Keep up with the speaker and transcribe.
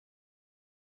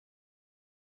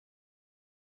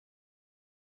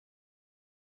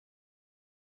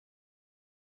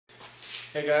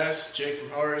Hey guys, Jake from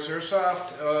Hellraiser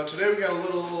Airsoft. Today we got an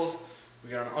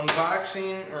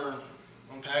unboxing or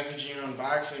unpackaging,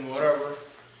 unboxing, whatever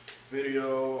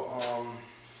video.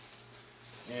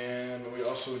 And we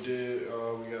also did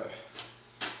we got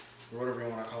whatever you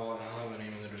want to call it. I'll have a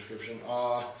name in the description.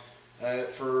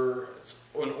 It's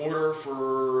an order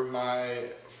for my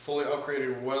fully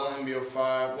upgraded Well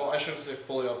MB05. Well, I shouldn't say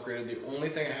fully upgraded. The only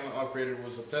thing I haven't upgraded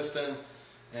was the piston.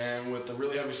 And with the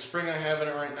really heavy spring I have in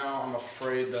it right now, I'm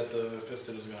afraid that the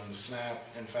piston is going to snap.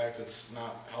 In fact, it's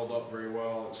not held up very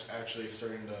well. It's actually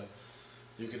starting to,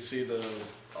 you can see the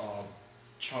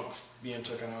chunks being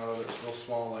taken out of it. It's real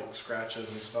small, like scratches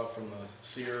and stuff from the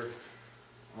sear.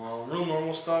 Real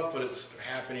normal stuff, but it's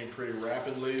happening pretty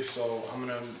rapidly. So I'm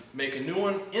going to make a new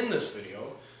one in this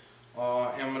video.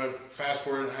 And I'm going to fast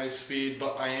forward at high speed,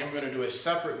 but I am going to do a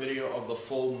separate video of the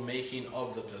full making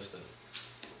of the piston.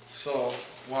 So,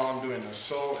 while I'm doing this,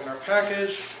 so in our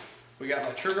package, we got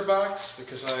my trigger box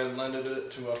because I lended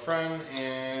it to a friend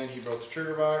and he broke the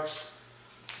trigger box.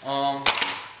 And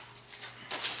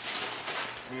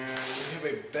we have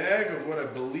a bag of what I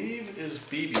believe is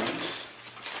BBs.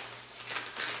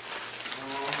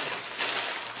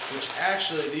 Which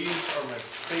actually, these are my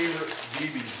favorite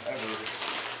BBs ever.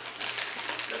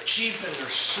 They're cheap and they're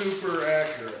super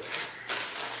accurate.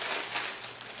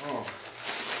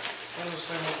 The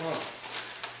same one.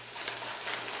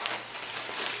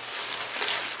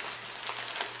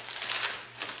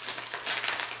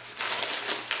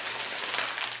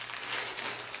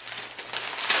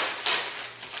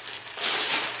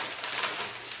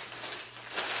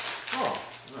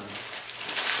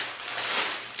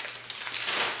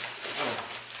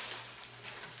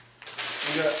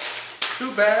 We got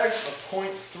 2 bags of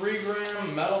 0.3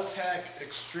 gram Metal Tack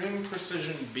Extreme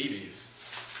Precision BBs.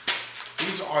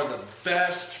 These are the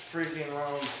best freaking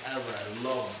rounds ever. I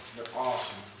love them. They're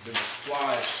awesome. They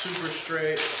fly super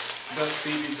straight. Best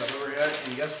BBs I've ever had.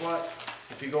 And guess what?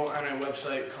 If you go on a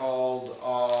website called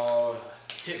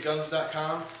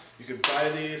hitguns.com, you could buy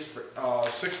these for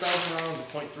 6,000 rounds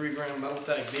of 0.3 gram Metal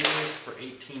Tack BBs for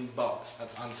 $18.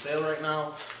 That's on sale right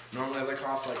now. Normally they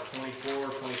cost like 24 or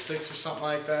 26 or something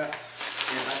like that.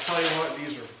 And I tell you what,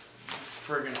 these are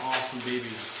friggin' awesome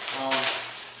BBs.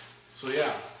 So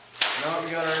yeah. Now that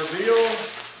we got our video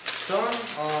done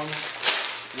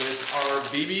with our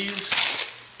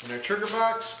BBs in our trigger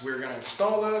box, we're going to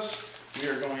install this. We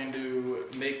are going to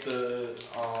make the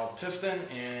piston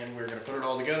and we're going to put it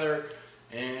all together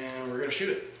and we're going to shoot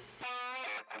it.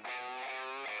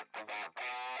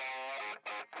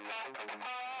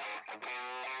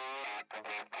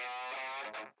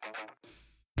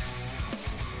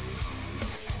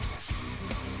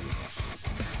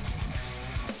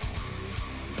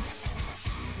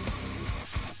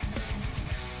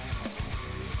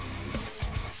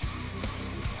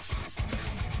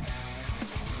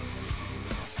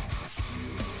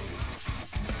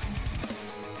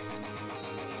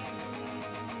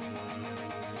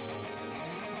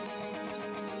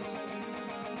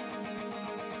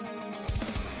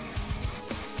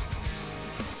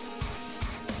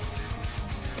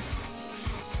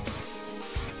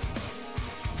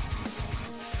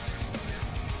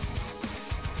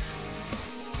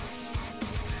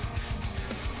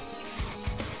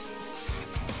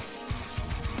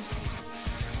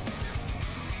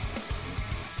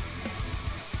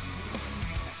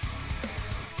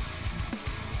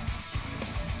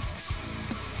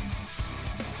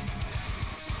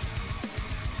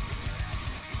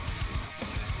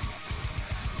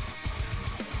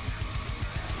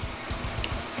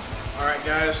 Alright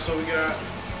guys, so we got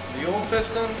the old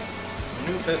piston,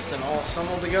 the new piston all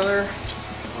assembled together.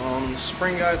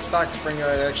 Spring guide, stock spring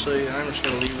guide actually, I'm just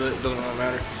going to leave it, doesn't really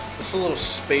matter. This is a little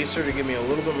spacer to give me a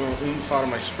little bit more oomph out of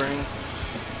my spring.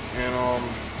 And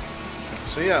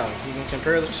so yeah, you can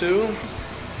compare the two.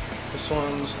 This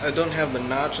one's, I don't have the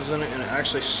notches in it and it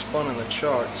actually spun in the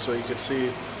chuck, so you can see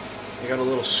it got a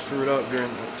little screwed up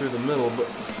through the middle, but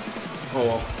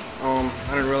oh well.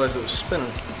 I didn't realize it was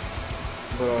spinning.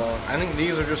 But I think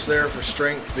these are just there for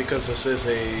strength because this is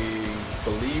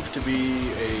believed to be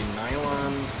a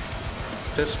nylon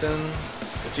piston.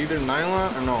 It's either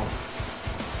nylon or no.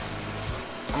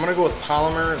 I'm gonna go with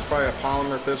polymer. It's probably a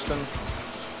polymer piston.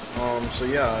 So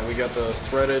yeah, we got the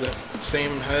threaded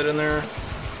same head in there.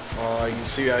 You can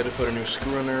see I had to put a new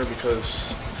screw in there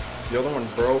because the other one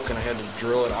broke and I had to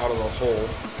drill it out of the hole.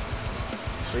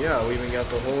 So yeah, we even got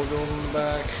the hole going in the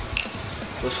back.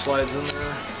 This slides in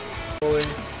there fully,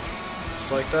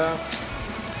 just like that,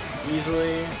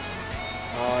 easily.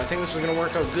 I think this is going to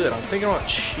work out good. I'm thinking about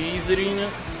cheese-ing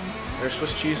it, or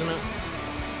Swiss cheese in it.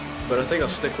 but I think I'll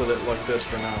stick with it like this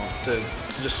for now to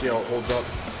just see how it holds up.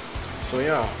 So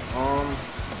yeah,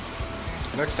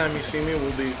 next time you see me,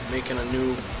 we'll be making a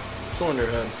new cylinder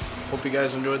head. Hope you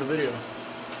guys enjoyed the video.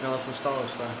 Now let's install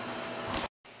this thing.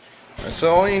 Alright,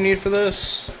 so all you need for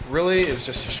this really is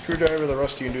just a screwdriver. The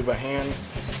rest you can do by hand.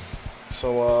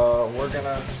 So we're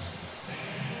gonna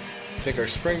take our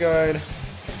spring guide,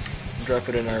 drop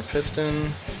it in our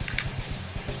piston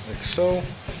like so.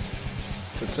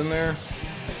 It's in there.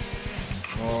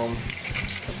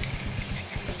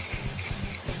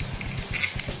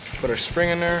 Put our spring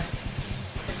in there.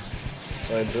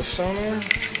 Slide this down there.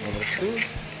 Moment of truth.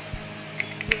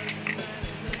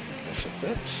 Yes, it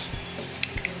fits.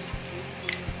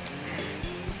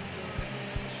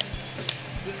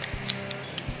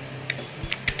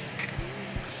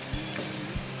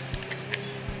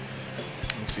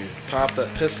 Once you pop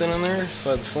that piston in there,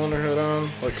 slide the cylinder head on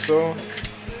like so.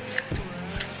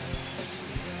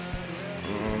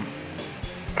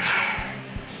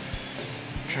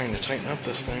 Trying to tighten up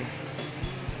this thing.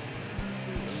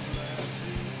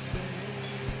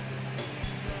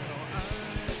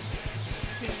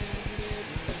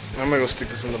 I'm gonna go stick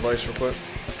this in the vise real quick.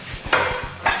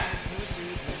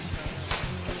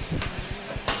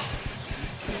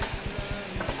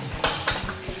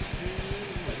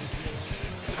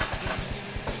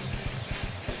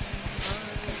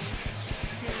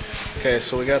 Okay,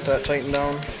 so we got that tightened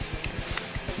down.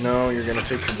 Now you're gonna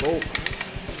take your bolt,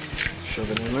 shove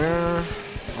it in there.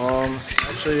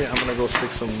 Actually, I'm gonna go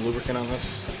stick some lubricant on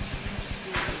this.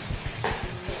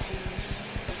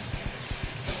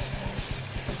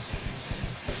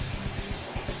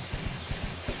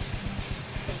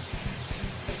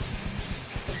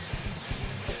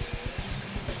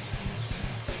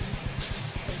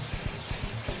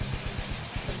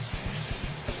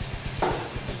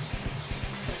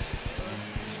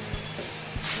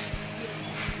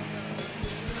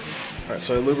 Alright,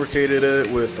 so I lubricated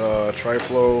it with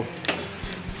Tri-Flow,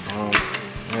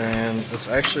 and it's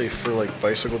actually for like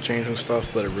bicycle chains and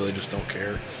stuff, but I really just don't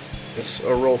care. It's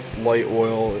a real light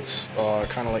oil. It's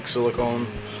kind of like silicone,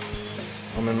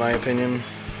 in my opinion.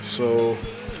 So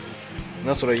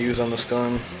that's what I use on this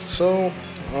gun. So,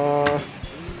 oh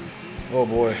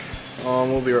boy,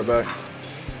 we'll be right back.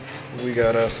 We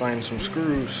gotta find some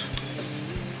screws.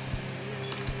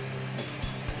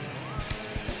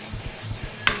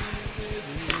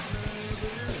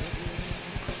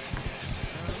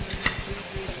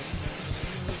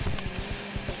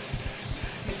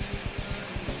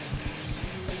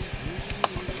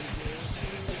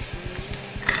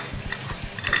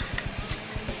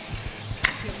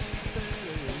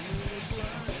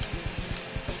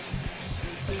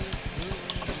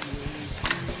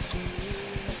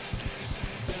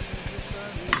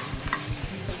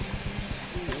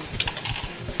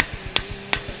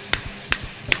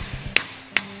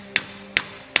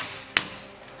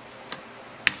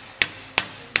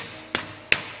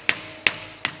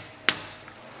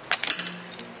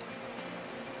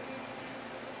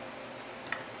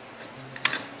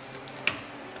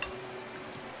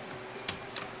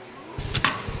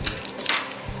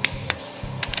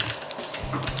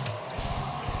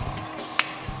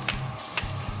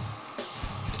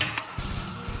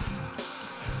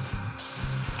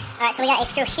 Alright, so we got a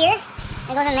screw here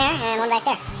that goes in there and one back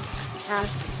there. So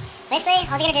basically,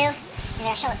 all you're going to do is I'm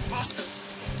going to show this.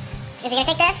 Is you're going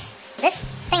to take this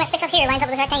thing that sticks up here lines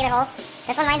up with this rectangular hole.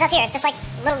 This one lines up here. It's just like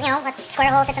a little, you know, a square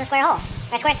hole fits in a square hole.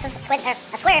 Or a square fits in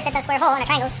a square hole, and a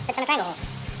triangle fits in a triangle hole.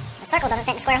 A circle doesn't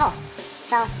fit in a square hole.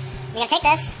 So you're going to take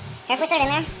this, carefully set it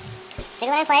in there,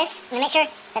 jiggle it in place, and make sure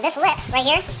that this lip right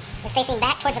here is facing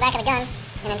back towards the back of the gun.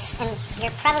 And you're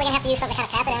probably going to have to use something to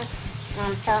kind of tap it in.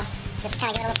 So just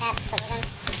kind of give it a little tap so it goes in.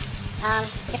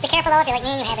 Just be careful though, if you're like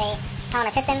me and you have a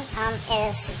polymer piston, it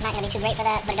is not going to be too great for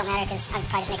that, but it don't matter because I'm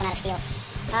probably just making one out of steel.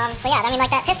 So yeah, I mean, like,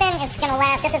 that piston is going to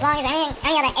last just as long as any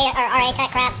of that RA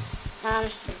tech crap.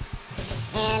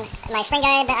 And my spring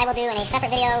guide that I will do in a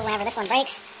separate video whenever this one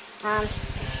breaks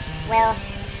will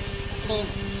be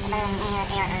better than any of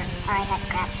that RA tech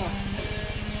crap too.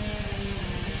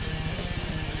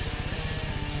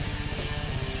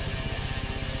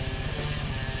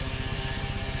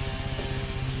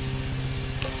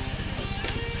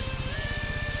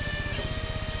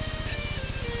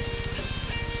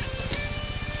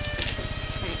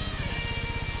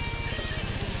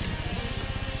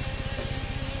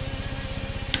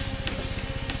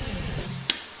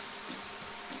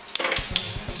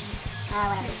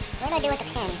 Whatever. What did I do with the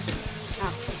pin?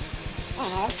 Oh.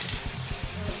 There it is.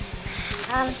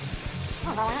 That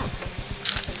was all I know.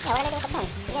 Yeah, what did I do with the pin?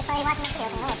 You guys probably watching this video,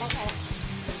 okay, oh, it's right there.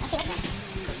 Let's see this one.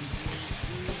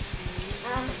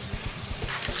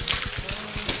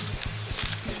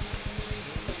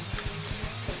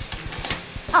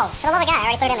 Oh, for the love of God,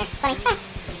 I already put it in there. Funny.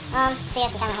 So you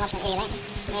guys can count how much of an idiot I am.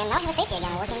 And now we have a safety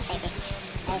again, a working safety.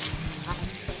 That was awesome.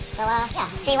 So, yeah.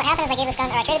 See, what happened is I gave this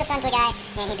gun, or I traded this gun to a guy,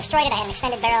 and he destroyed it. I had an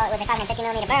extended barrel. It was a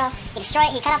 550mm barrel. He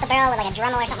cut off the barrel with like a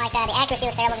Dremel or something like that. The accuracy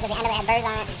was terrible because the end of it had burrs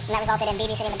on it, and that resulted in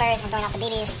BBs hitting the burrs and throwing off the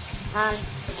BBs.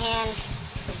 And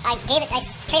I traded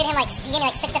him he gave me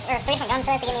like 3 different guns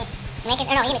for this. He gave me he gave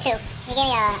me 2. He gave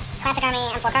me a Classic Army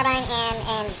M4 carbine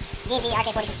and G&G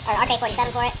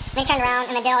RK47 for it. And then he turned around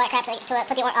and then did all that crap to it,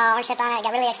 put the orange tip on it,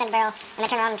 got rid of the extended barrel, and then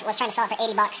turned around and was trying to sell it for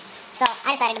 $80. So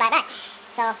I decided to buy it back.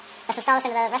 So let's install this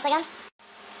into the rest of the gun.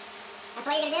 And so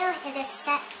what you're going to do is just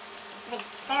set the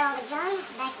barrel of the gun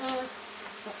back in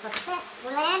where it's supposed to sit,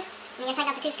 glue it in, and you're going to tighten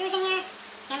up the 2 screws in here.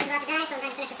 Camera's about to die, so we're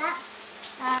going to finish this up.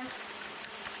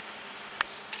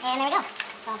 And there we go.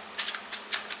 So,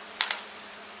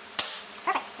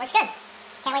 perfect. Works good.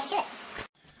 Can't wait to shoot it.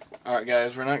 Alright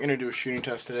guys, we're not going to do a shooting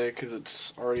test today because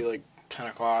it's already like 10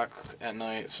 o'clock at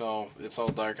night, so it's all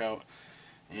dark out.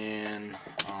 And,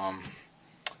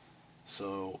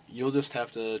 so you'll just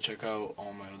have to check out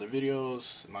all my other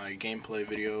videos, my gameplay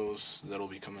videos that'll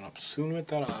be coming up soon with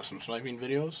that. I'll have some sniping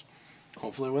videos,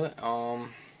 hopefully with it.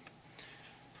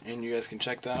 And you guys can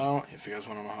check that out if you guys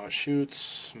want to know how it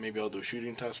shoots. Maybe I'll do a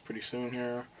shooting test pretty soon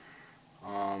here.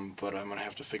 But I'm going to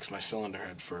have to fix my cylinder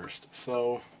head first.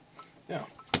 So, yeah.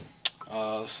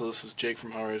 So this is Jake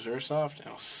from Hellraiser Airsoft, and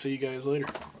I'll see you guys later.